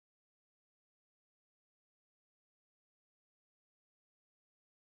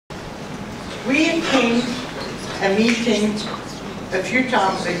We attend a meeting a few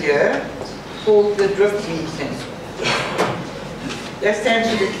times a year called the drip meeting. That stands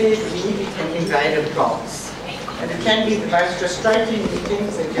for declared weed and invaded plants. And it can be the most frustrating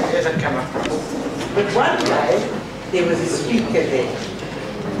meetings that you've ever come across. But one day, there was a speaker there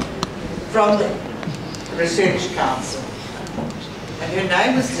from the Research Council. And her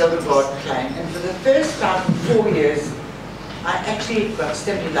name was Hildegard Klein. And for the first time in 4 years, I actually got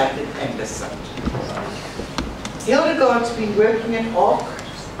stimulated and listened. Hildegard's been working at ARC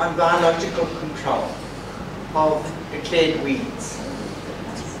on biological control of declared weeds.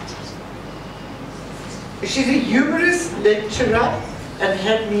 She's a humorous lecturer and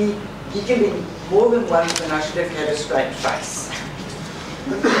had me giggling more than once when I should have had a straight face.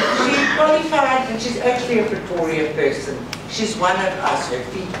 She's qualified and she's actually a Pretoria person. She's one of us, her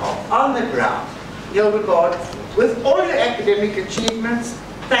feet are on the ground. Hildegard, with all your academic achievements,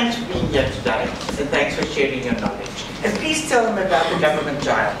 thanks for being here today and thanks for sharing your knowledge. And please tell them about the government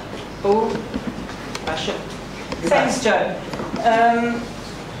child. Oh, I should. Thanks, Joe.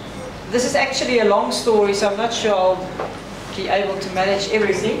 This is actually a long story, so I'm not sure I'll be able to manage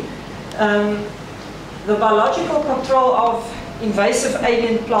everything. The biological control of invasive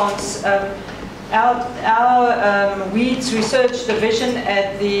alien plants, our Weeds Research Division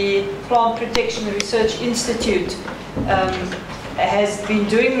at the Plant Protection Research Institute has been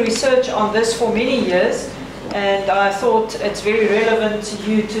doing research on this for many years, and I thought it's very relevant to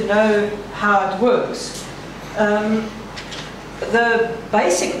you to know how it works. The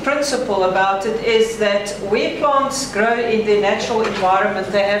basic principle about it is that where plants grow in their natural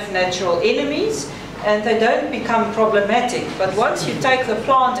environment, they have natural enemies and they don't become problematic. But once you take the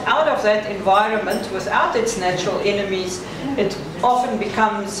plant out of that environment without its natural enemies, it often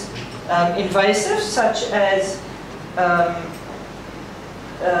becomes invasive, such as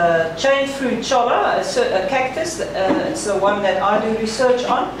chain fruit cholla, a cactus. It's the one that I do research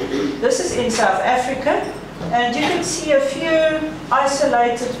on. This is in South Africa. And you can see a few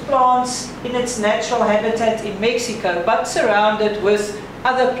isolated plants in its natural habitat in Mexico, but surrounded with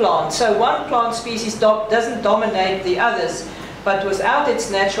other plants. So one plant species doesn't dominate the others, but without its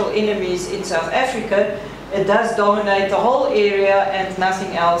natural enemies in South Africa, it does dominate the whole area and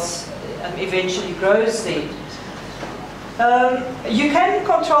nothing else eventually grows there. You can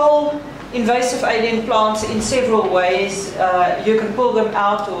control invasive alien plants in several ways. You can pull them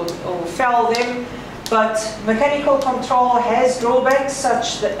out or fell them. But mechanical control has drawbacks,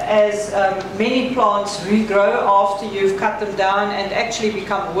 such as many plants regrow after you've cut them down and actually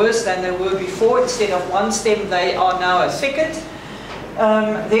become worse than they were before. Instead of one stem, they are now a thicket.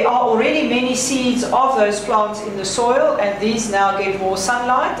 There are already many seeds of those plants in the soil, and these now get more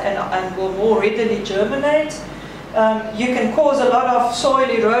sunlight and will more readily germinate. You can cause a lot of soil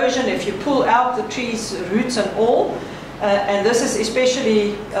erosion if you pull out the tree's roots and all. And this is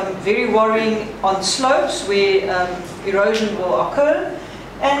especially very worrying on slopes where erosion will occur,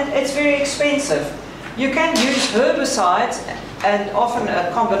 and it's very expensive. You can use herbicides, and often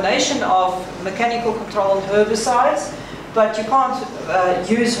a combination of mechanical control and herbicides, but you can't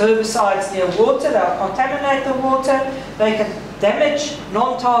use herbicides near water. They'll contaminate the water. They can damage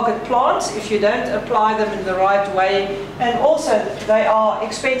non-target plants if you don't apply them in the right way, and also they are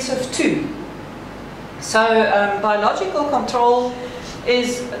expensive too. So biological control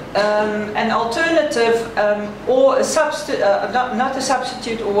is an alternative or a substitute, not a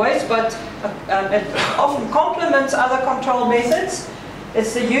substitute always, but it often complements other control methods.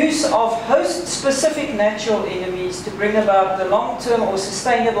 It's the use of host-specific natural enemies to bring about the long-term or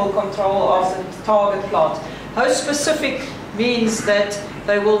sustainable control of the target plant. Host-specific means that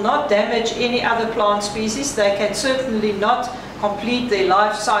they will not damage any other plant species. They can certainly not complete their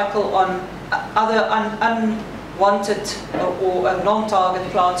life cycle on other unwanted or non-target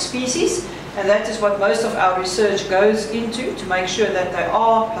plant species, and that is what most of our research goes into, to make sure that they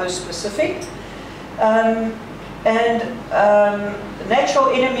are host-specific. Natural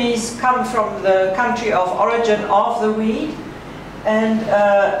enemies come from the country of origin of the weed, and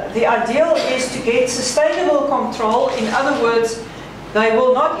the ideal is to get sustainable control. In other words, they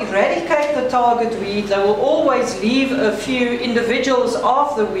will not eradicate the target weed. They will always leave a few individuals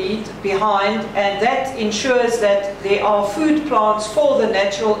of the weed behind, and that ensures that there are food plants for the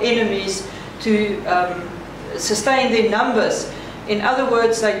natural enemies to sustain their numbers. In other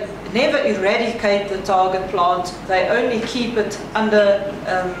words, they never eradicate the target plant. They only keep it under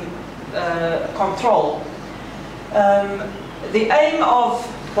control. The aim of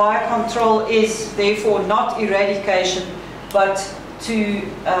biocontrol is therefore not eradication, but to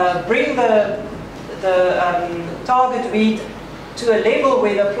bring the target weed to a level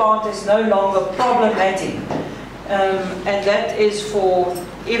where the plant is no longer problematic. And that is for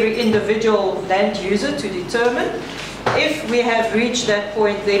every individual land user to determine. If we have reached that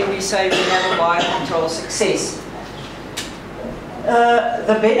point, then we say we have a biocontrol success.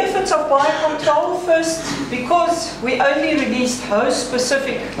 The benefits of biocontrol, first, because we only released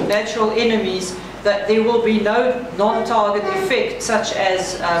host-specific natural enemies, that there will be no non-target effect, such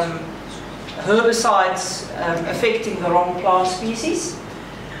as herbicides affecting the wrong plant species.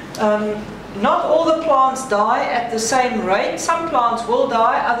 Not all the plants die at the same rate. Some plants will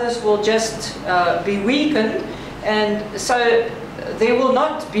die, others will just be weakened, and so there will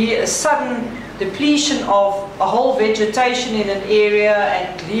not be a sudden depletion of a whole vegetation in an area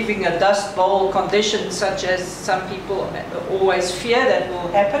and leaving a dust bowl condition, such as some people always fear that will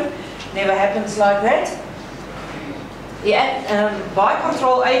happen. Never happens like that.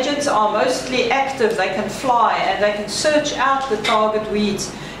 Biocontrol agents are mostly active. They can fly and they can search out the target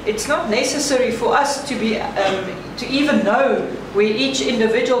weeds. It's not necessary for us to be to even know where each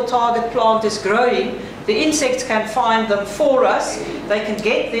individual target plant is growing. The insects can find them for us. They can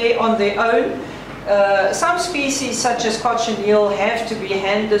get there on their own. Some species, such as cochineal, have to be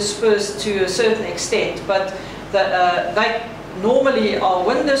hand dispersed to a certain extent, but they normally are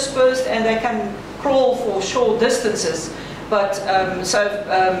wind dispersed and they can crawl for short distances. But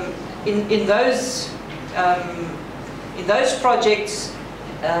in those projects,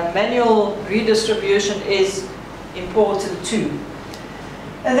 manual redistribution is important too.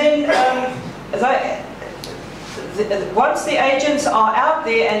 And then once the agents are out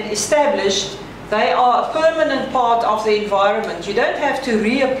there and established, they are a permanent part of the environment. You don't have to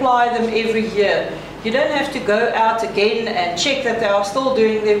reapply them every year. You don't have to go out again and check that they are still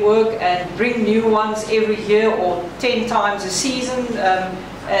doing their work and bring new ones every year or 10 times a season,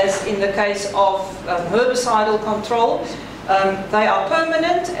 as in the case of herbicidal control. They are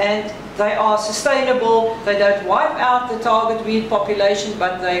permanent and they are sustainable. They don't wipe out the target weed population,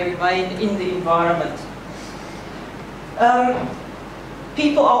 but they remain in the environment.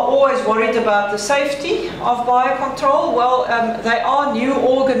 People are always worried about the safety of biocontrol. Well, they are new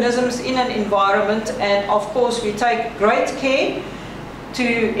organisms in an environment, and of course we take great care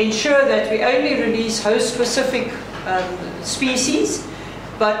to ensure that we only release host-specific species.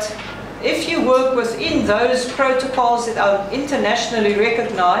 But if you work within those protocols that are internationally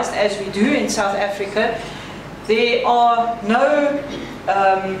recognized, as we do in South Africa, there are no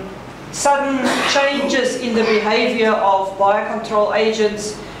sudden changes in the behavior of biocontrol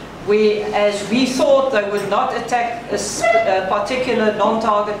agents, whereas we thought they would not attack a particular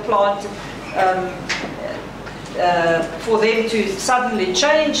non-target plant, for them to suddenly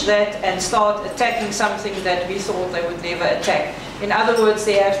change that and start attacking something that we thought they would never attack. In other words,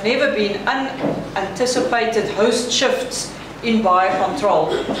 there have never been unanticipated host shifts in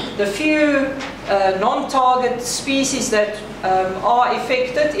biocontrol. The few non-target species that are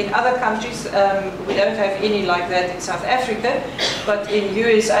affected in other countries, we don't have any like that in South Africa, but in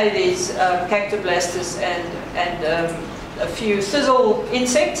USA there's cactoblastis and a few thistle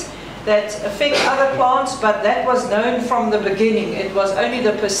insects that affect other plants, but that was known from the beginning. It was only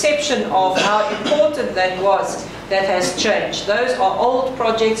the perception of how important that was that has changed. Those are old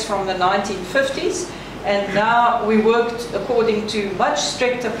projects from the 1950s, and now we worked according to much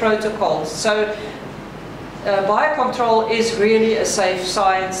stricter protocols. So biocontrol is really a safe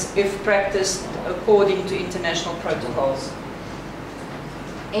science if practiced according to international protocols.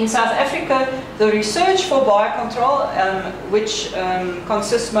 In South Africa, the research for biocontrol, which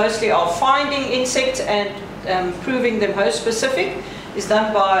consists mostly of finding insects and proving them host-specific, is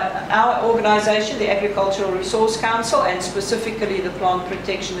done by our organization, the Agricultural Resource Council, and specifically the Plant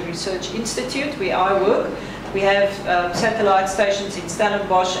Protection Research Institute, where I work. We have satellite stations in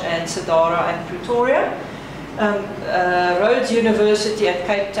Stellenbosch and Sedara and Pretoria. Rhodes University at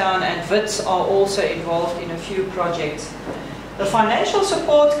Cape Town and WITS are also involved in a few projects. The financial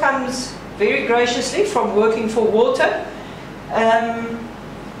support comes very graciously from Working for Water,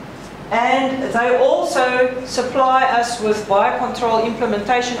 and they also supply us with biocontrol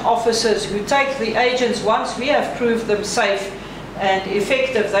implementation officers who take the agents once we have proved them safe and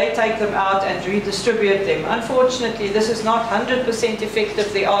effective. They take them out and redistribute them. Unfortunately, this is not 100%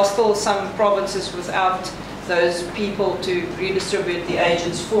 effective. There are still some provinces without those people to redistribute the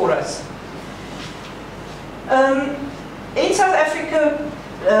agents for us. In South Africa,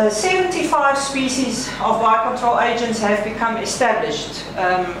 75 species of biocontrol agents have become established.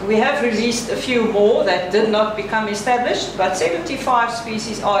 We have released a few more that did not become established, but 75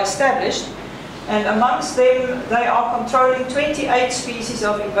 species are established, and amongst them they are controlling 28 species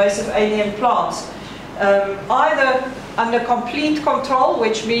of invasive alien plants. either under complete control,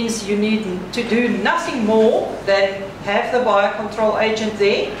 which means you need to do nothing more than have the biocontrol agent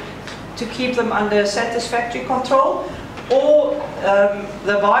there to keep them under satisfactory control, or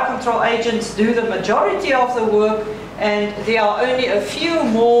the biocontrol agents do the majority of the work, and there are only a few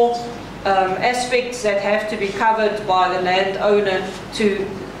more aspects that have to be covered by the landowner to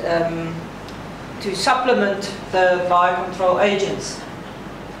supplement the biocontrol agents.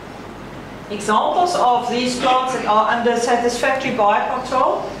 Examples of these plants that are under satisfactory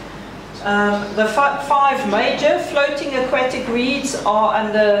biocontrol. The five major floating aquatic weeds are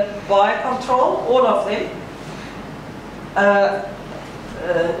under biocontrol, all of them.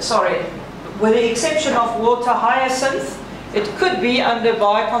 With the exception of water hyacinth, it could be under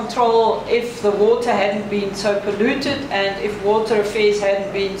biocontrol if the water hadn't been so polluted and if Water Affairs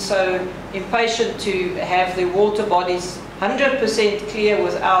hadn't been so impatient to have the water bodies 100% clear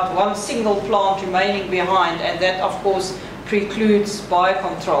without one single plant remaining behind, and that of course precludes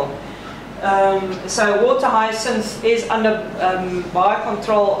biocontrol. So water hyacinth is under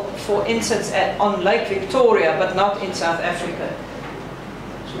biocontrol, for instance, on Lake Victoria, but not in South Africa.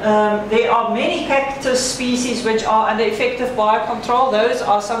 There are many cactus species which are under effective biocontrol. Those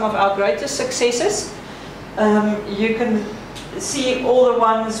are some of our greatest successes. You can see all the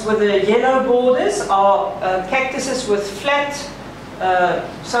ones with the yellow borders are cactuses with flat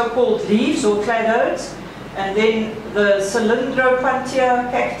so-called leaves or cladodes, and then the cylindropuntia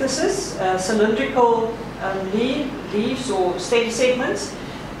cactuses, cylindrical leaves or stem segments,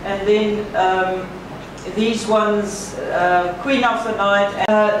 and then these ones, Queen of the Night.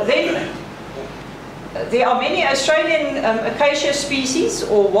 Then there are many Australian acacia species,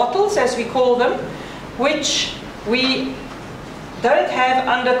 or wattles as we call them, which we don't have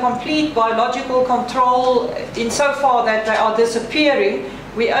under complete biological control insofar that they are disappearing.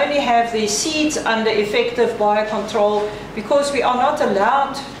 We only have the seeds under effective biocontrol because we are not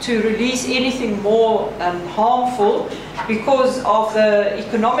allowed to release anything more harmful because of the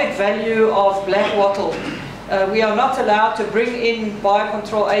economic value of black wattle. We are not allowed to bring in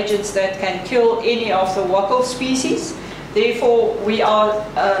biocontrol agents that can kill any of the wattle species. Therefore, we are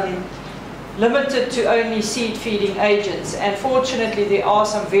limited to only seed feeding agents, and fortunately there are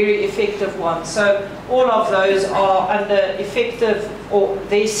some very effective ones. So all of those are under effective, or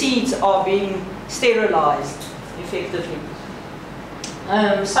their seeds are being sterilized effectively.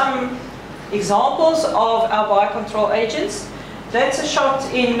 Some examples of our biocontrol agents. That's a shot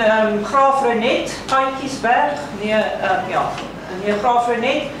in Graafrenet, Kykiesberg, near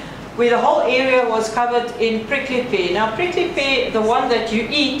Graafrenet, where the whole area was covered in prickly pear. Now prickly pear, the one that you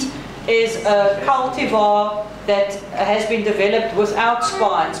eat, is a cultivar that has been developed without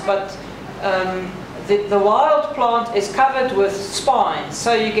spines, but the wild plant is covered with spines.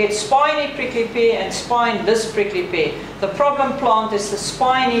 So you get spiny prickly pear and spineless prickly pear. The problem plant is the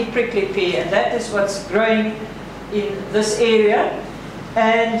spiny prickly pear, and that is what's growing in this area.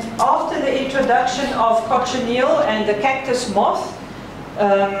 And after the introduction of cochineal and the cactus moth,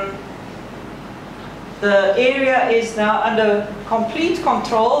 the area is now under complete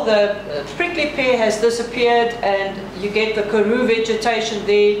control. The prickly pear has disappeared, and you get the karoo vegetation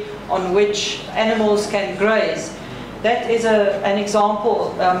there on which animals can graze. That is an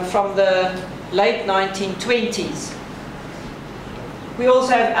example from the late 1920s. We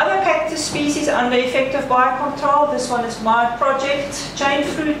also have other cactus species under effective biocontrol. This one is my project, chain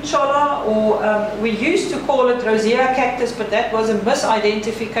fruit cholla, or we used to call it rosea cactus, but that was a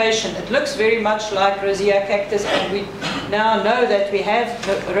misidentification. It looks very much like rosea cactus, and we now know that we have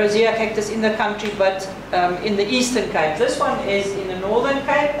rosea cactus in the country, but in the Eastern Cape. This one is in the Northern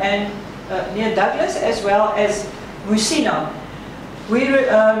Cape and near Douglas, as well as Musina. We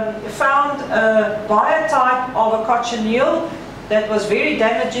found a biotype of a cochineal that was very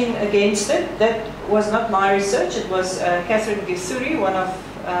damaging against it. That was not my research. It was Catherine Githuri, one of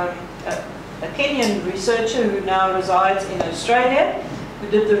a Kenyan researcher who now resides in Australia, who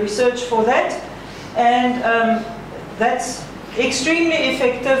did the research for that. And that's extremely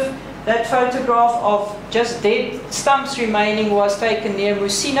effective. That photograph of just dead stumps remaining was taken near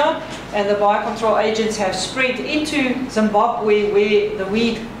Musina, and the biocontrol agents have spread into Zimbabwe, where the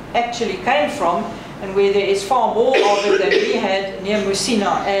weed actually came from, and where there is far more of it than we had near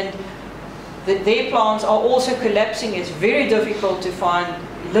Musina, and their plants are also collapsing. It's very difficult to find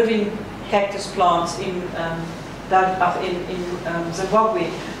living cactus plants in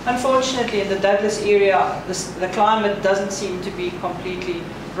Zimbabwe. Unfortunately, in the Douglas area, the climate doesn't seem to be completely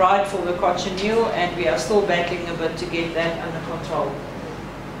right for the cochineal, and we are still battling a bit to get that under control.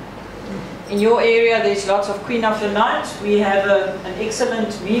 In your area, there's lots of Queen of the Night. We have an excellent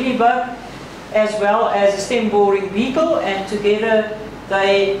mealybug as well as a stem boring beetle, and together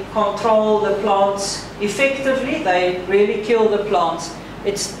they control the plants effectively. They really kill the plants.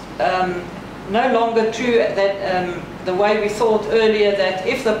 It's no longer true that the way we thought earlier, that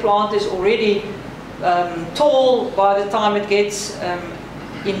if the plant is already tall by the time it gets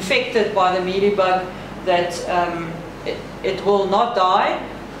infected by the mealybug, that it will not die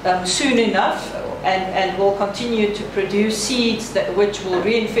soon enough and will continue to produce seeds which will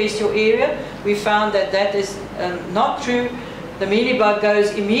reinfest your area. We found that that is not true. The mealybug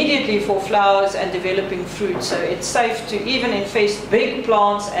goes immediately for flowers and developing fruit, so it's safe to even infest big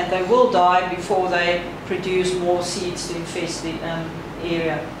plants, and they will die before they produce more seeds to infest the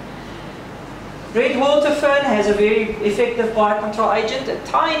area. Red water fern has a very effective biocontrol agent, a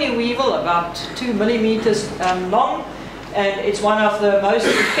tiny weevil about 2 millimeters long, and it's one of the most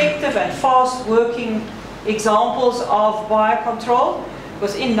effective and fast working examples of biocontrol.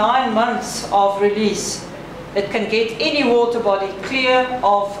 Within 9 months of release, it can get any water body clear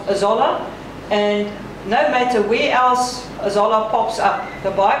of azolla, and no matter where else azolla pops up,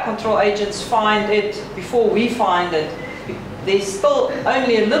 the biocontrol agents find it before we find it. There's still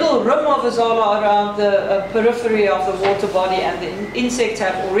only a little rim of azolla around the periphery of the water body, and the insects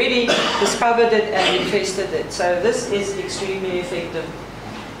have already discovered it and infested it. So this is extremely effective.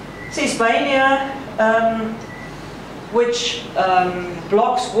 Sesbania, which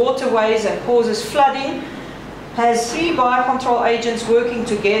blocks waterways and causes flooding, has 3 biocontrol agents working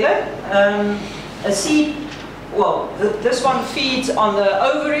together. This one feeds on the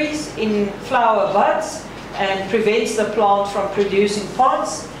ovaries in flower buds and prevents the plant from producing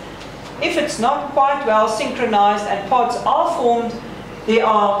pods. If it's not quite well synchronized and pods are formed,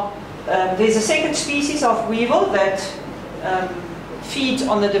 there's a second species of weevil that feeds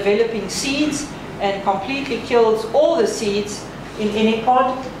on the developing seeds and completely kills all the seeds in any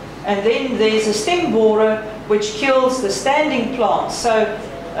pod. And then there's a stem borer which kills the standing plants. So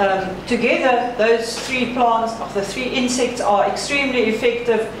together, those 3 plants of the 3 insects are extremely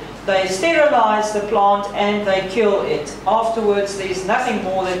effective. They sterilize the plant and they kill it. Afterwards, there's nothing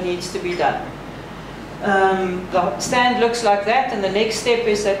more that needs to be done. The stand looks like that, and the next step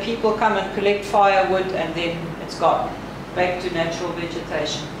is that people come and collect firewood, and then it's gone, back to natural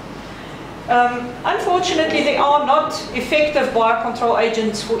vegetation. Unfortunately, there are not effective biocontrol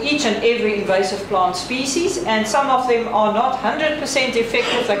agents for each and every invasive plant species, and some of them are not 100%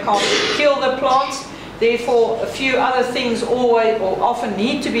 effective. They can't kill the plants. Therefore, a few other things always or often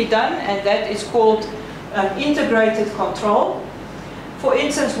need to be done, and that is called integrated control. For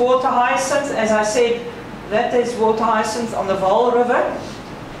instance, water hyacinth, as I said, that is water hyacinth on the Vaal River.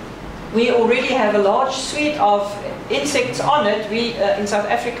 We already have a large suite of insects on it. In South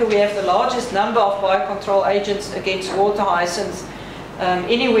Africa, we have the largest number of biocontrol agents against water hyacinth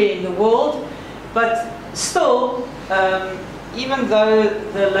anywhere in the world. But still, even though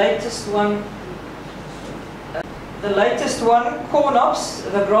the latest one, Cornops,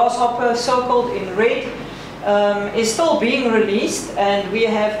 the grasshopper circled in red, is still being released, and we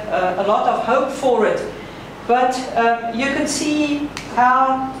have a lot of hope for it. But you can see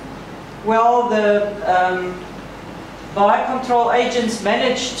how well the biocontrol agents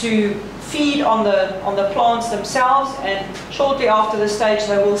manage to feed on the plants themselves, and shortly after the stage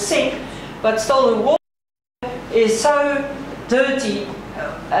they will sink. But still, the water is so dirty,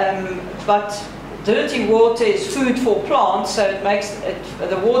 but dirty water is food for plants, so it makes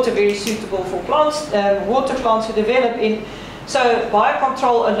the water very suitable for plants, water plants to develop in. So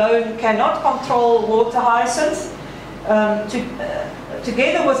biocontrol alone cannot control water hyacinth.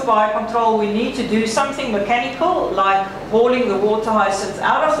 Together with biocontrol, we need to do something mechanical, like hauling the water hyacinth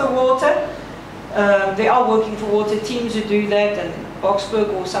out of the water. There are working for water teams who do that, and in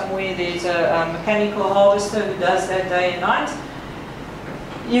Boksburg or somewhere there's a mechanical harvester who does that day and night.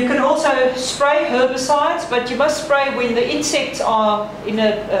 You can also spray herbicides, but you must spray when the insects are in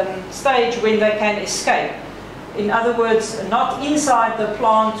a stage when they can escape. In other words, not inside the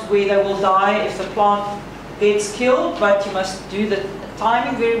plant where they will die if the plant gets killed, but you must do the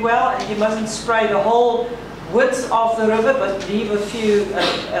timing very well, and you mustn't spray the whole width of the river, but leave a few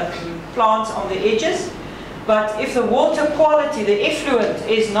plants on the edges. But if the water quality, the effluent,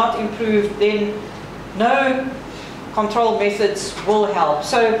 is not improved, then no control methods will help.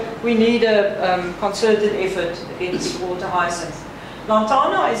 So we need a concerted effort against water hyacinth.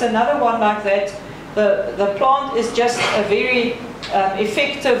 Lantana is another one like that. The plant is just a very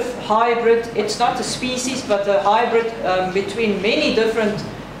effective hybrid. It's not a species, but a hybrid between many different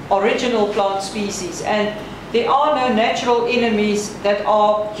original plant species. And there are no natural enemies that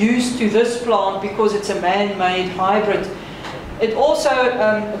are used to this plant because it's a man-made hybrid. It also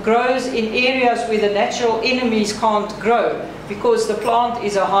grows in areas where the natural enemies can't grow, because the plant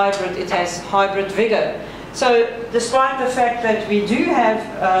is a hybrid, it has hybrid vigor. So despite the fact that we do have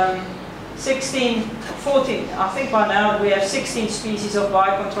 14, I think by now we have 16 species of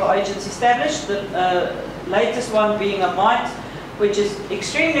biocontrol agents established, the latest one being a mite, which is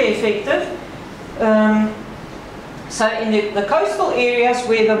extremely effective. So in the coastal areas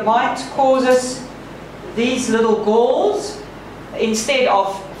where the mite causes these little galls instead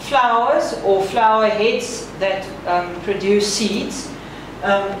of flowers or flower heads that produce seeds,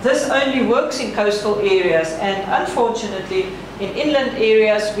 this only works in coastal areas, and unfortunately in inland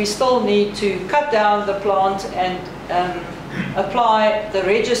areas we still need to cut down the plant and apply the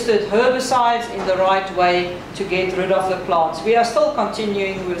registered herbicides in the right way to get rid of the plants. We are still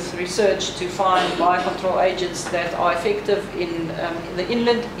continuing with research to find biocontrol agents that are effective in the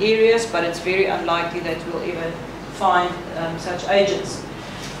inland areas, but it's very unlikely that we'll ever find such agents.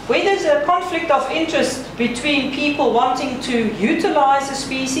 Where there's a conflict of interest between people wanting to utilize a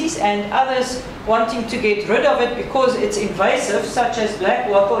species and others wanting to get rid of it because it's invasive, such as black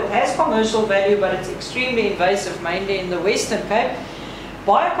wattle, it has commercial value, but it's extremely invasive, mainly in the Western Cape.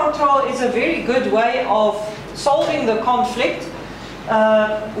 Biocontrol is a very good way of solving the conflict.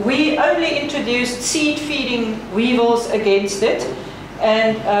 We only introduced seed-feeding weevils against it,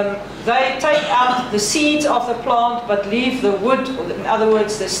 and they take out the seeds of the plant but leave the wood, in other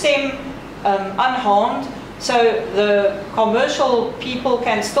words the stem, unharmed, so the commercial people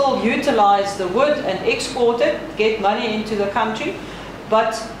can still utilize the wood and export it, get money into the country,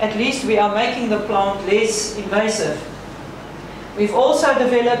 but at least we are making the plant less invasive. We've also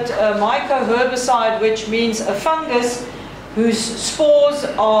developed a mycoherbicide, which means a fungus whose spores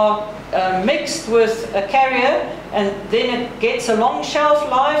are mixed with a carrier, and then it gets a long shelf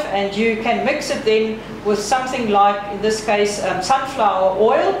life, and you can mix it then with something like, in this case, sunflower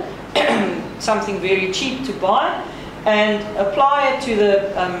oil, something very cheap to buy, and apply it to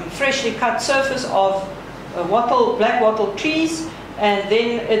the freshly cut surface of black wattle trees, and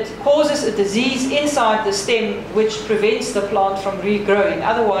then it causes a disease inside the stem which prevents the plant from regrowing.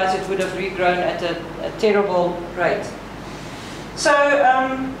 Otherwise it would have regrown at a terrible rate. So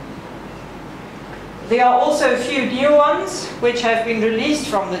there are also a few new ones which have been released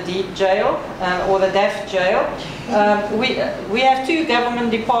from the deep jail, or the DAF jail. We have two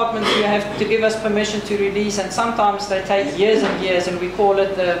government departments who have to give us permission to release, and sometimes they take years and years, and we call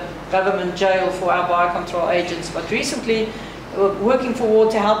it the government jail for our biocontrol agents. But recently, Working for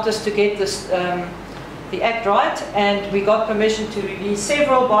Water helped us to get this, the act right, and we got permission to release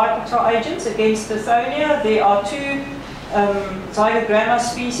several biocontrol agents against Tithonia. There are two Zygogramma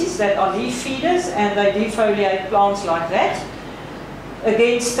species that are leaf feeders, and they defoliate plants like that.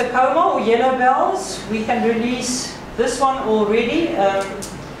 Against Tacoma or yellow bells, we can release this one already,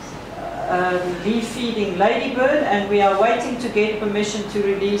 leaf feeding ladybird, and we are waiting to get permission to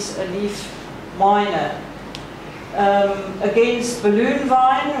release a leaf miner. Against balloon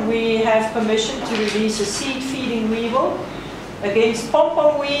vine, we have permission to release a seed feeding weevil. Against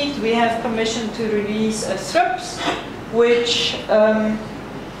pom-pom weed, we have permission to release a thrips, which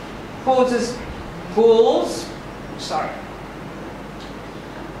causes galls. Sorry,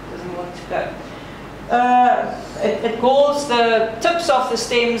 doesn't want to go. It galls the tips of the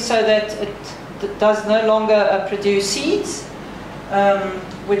stem so that it does no longer produce seeds,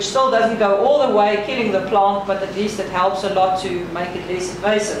 which still doesn't go all the way killing the plant, but at least it helps a lot to make it less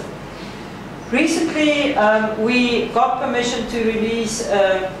invasive. Recently, we got permission to release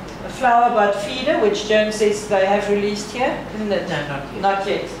a flower bud feeder, which Joan says they have released here, isn't it? No, not yet. Not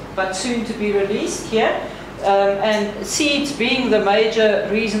yet, but soon to be released here. And seeds being the major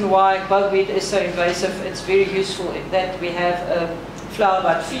reason why bugweed is so invasive, it's very useful in that we have a flower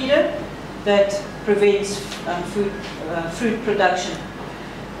bud feeder that prevents fruit production.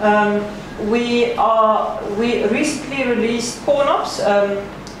 We recently released cornops,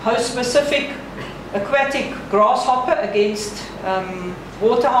 host-specific aquatic grasshopper against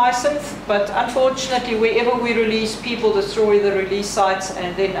water hyacinth, but unfortunately wherever we release, people destroy the release sites,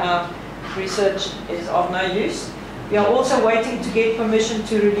 and then our research is of no use. We are also waiting to get permission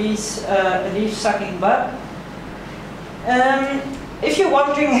to release a leaf-sucking bug. If you're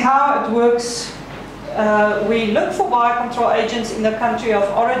wondering how it works, we look for biocontrol agents in the country of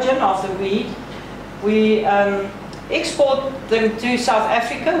origin of the weed. We export them to South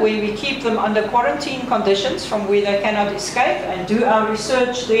Africa, where we keep them under quarantine conditions from where they cannot escape, and do our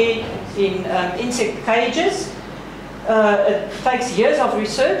research there in insect cages. It takes years of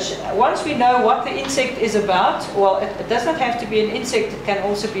research. Once we know what the insect is about, well, it does not have to be an insect, it can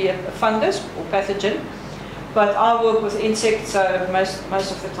also be a fungus or pathogen. but I work with insects, so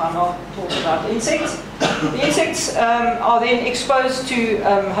most of the time I'll talk about insects. The insects are then exposed to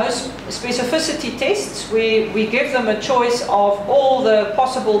host specificity tests, where we give them a choice of all the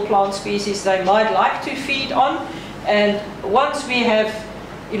possible plant species they might like to feed on, and once we have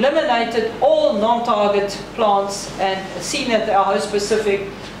eliminated all non-target plants and seen that they are host specific,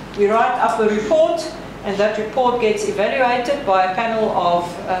 we write up a report, and that report gets evaluated by a panel of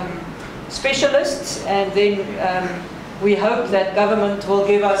specialists, and then we hope that government will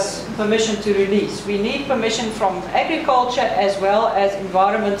give us permission to release. We need permission from agriculture as well as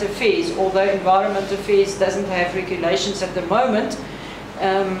environment affairs, although environment affairs doesn't have regulations at the moment,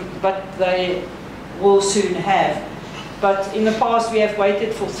 but they will soon have. But in the past we have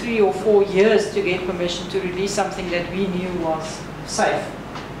waited for 3 or 4 years to get permission to release something that we knew was safe.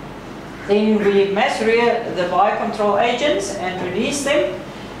 Then we mass rear the biocontrol agents and release them,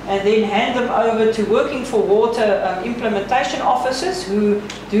 and then hand them over to working for water implementation officers who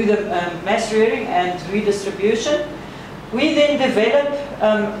do the mass rearing and redistribution. We then develop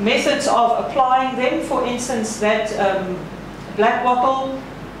methods of applying them. For instance, that black wattle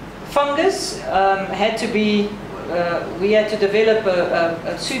fungus had to be, we had to develop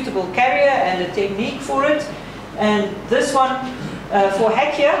a suitable carrier and a technique for it. And this one for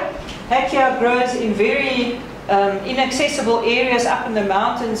Hackia. Hackia grows in very inaccessible areas up in the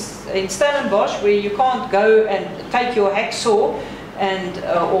mountains in Stellenbosch, where you can't go and take your hacksaw and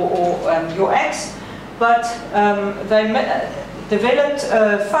or your axe. But they developed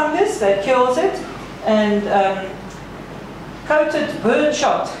a fungus that kills it, and coated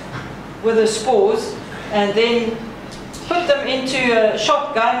birdshot with the spores, and then put them into a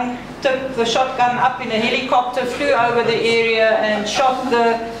shotgun, took the shotgun up in a helicopter, flew over the area and shot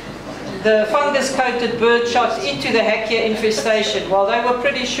the fungus-coated birdshot into the Hackia infestation. Well, they were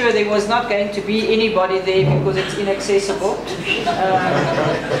pretty sure there was not going to be anybody there because it's inaccessible.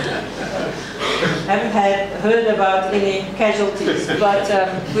 Haven't heard about any casualties, but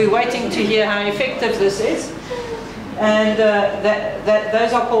we're waiting to hear how effective this is. And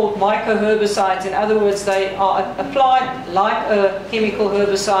those are called mycoherbicides. In other words, they are applied like a chemical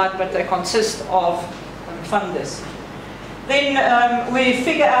herbicide, but they consist of fungus. Then we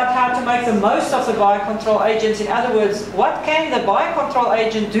figure out how to make the most of the biocontrol agents. In other words, what can the biocontrol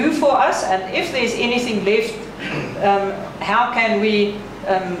agent do for us? And if there's anything left, how can we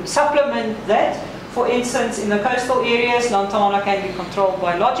supplement that? For instance, in the coastal areas, lantana can be controlled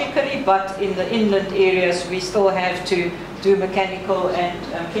biologically, but in the inland areas, we still have to do mechanical and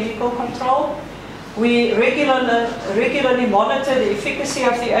chemical control. We regularly monitor the efficacy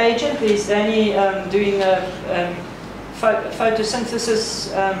of the agent. There's Danny doing a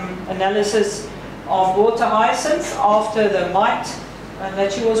photosynthesis analysis of water hyacinth after the mite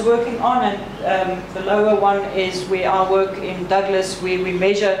that she was working on, and the lower one is where I work in Douglas, where we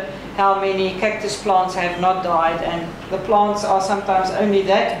measure how many cactus plants have not died, and the plants are sometimes only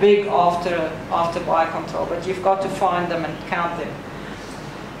that big after biocontrol, but you've got to find them and count them.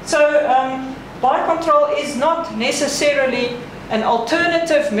 So biocontrol is not necessarily an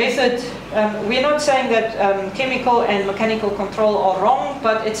alternative method. We're not saying that chemical and mechanical control are wrong,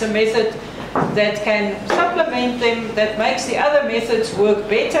 but it's a method that can supplement them, that makes the other methods work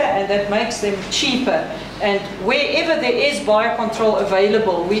better, and that makes them cheaper. And wherever there is biocontrol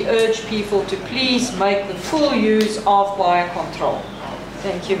available, we urge people to please make the full use of biocontrol.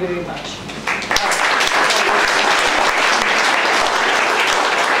 Thank you very much.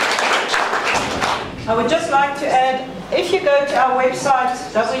 I would just like to add, if you go to our website,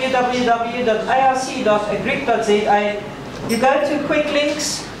 www.arc.agric.za, you go to quick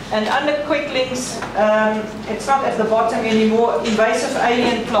links, and under quick links, it's not at the bottom anymore, invasive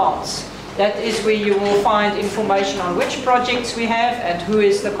alien plants. That is where you will find information on which projects we have and who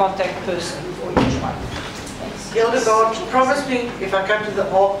is the contact person for each one. Thanks. Hildegard, promise me if I come to the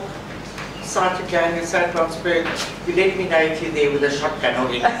ARC site again in St. Francisburg, you let me know if you're there with a shotgun or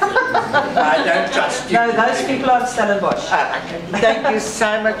anything. I don't trust you. No, those people are in Stellenbosch. Okay. Thank you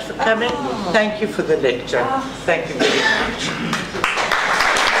so much for coming. Thank you for the lecture. Thank you very much.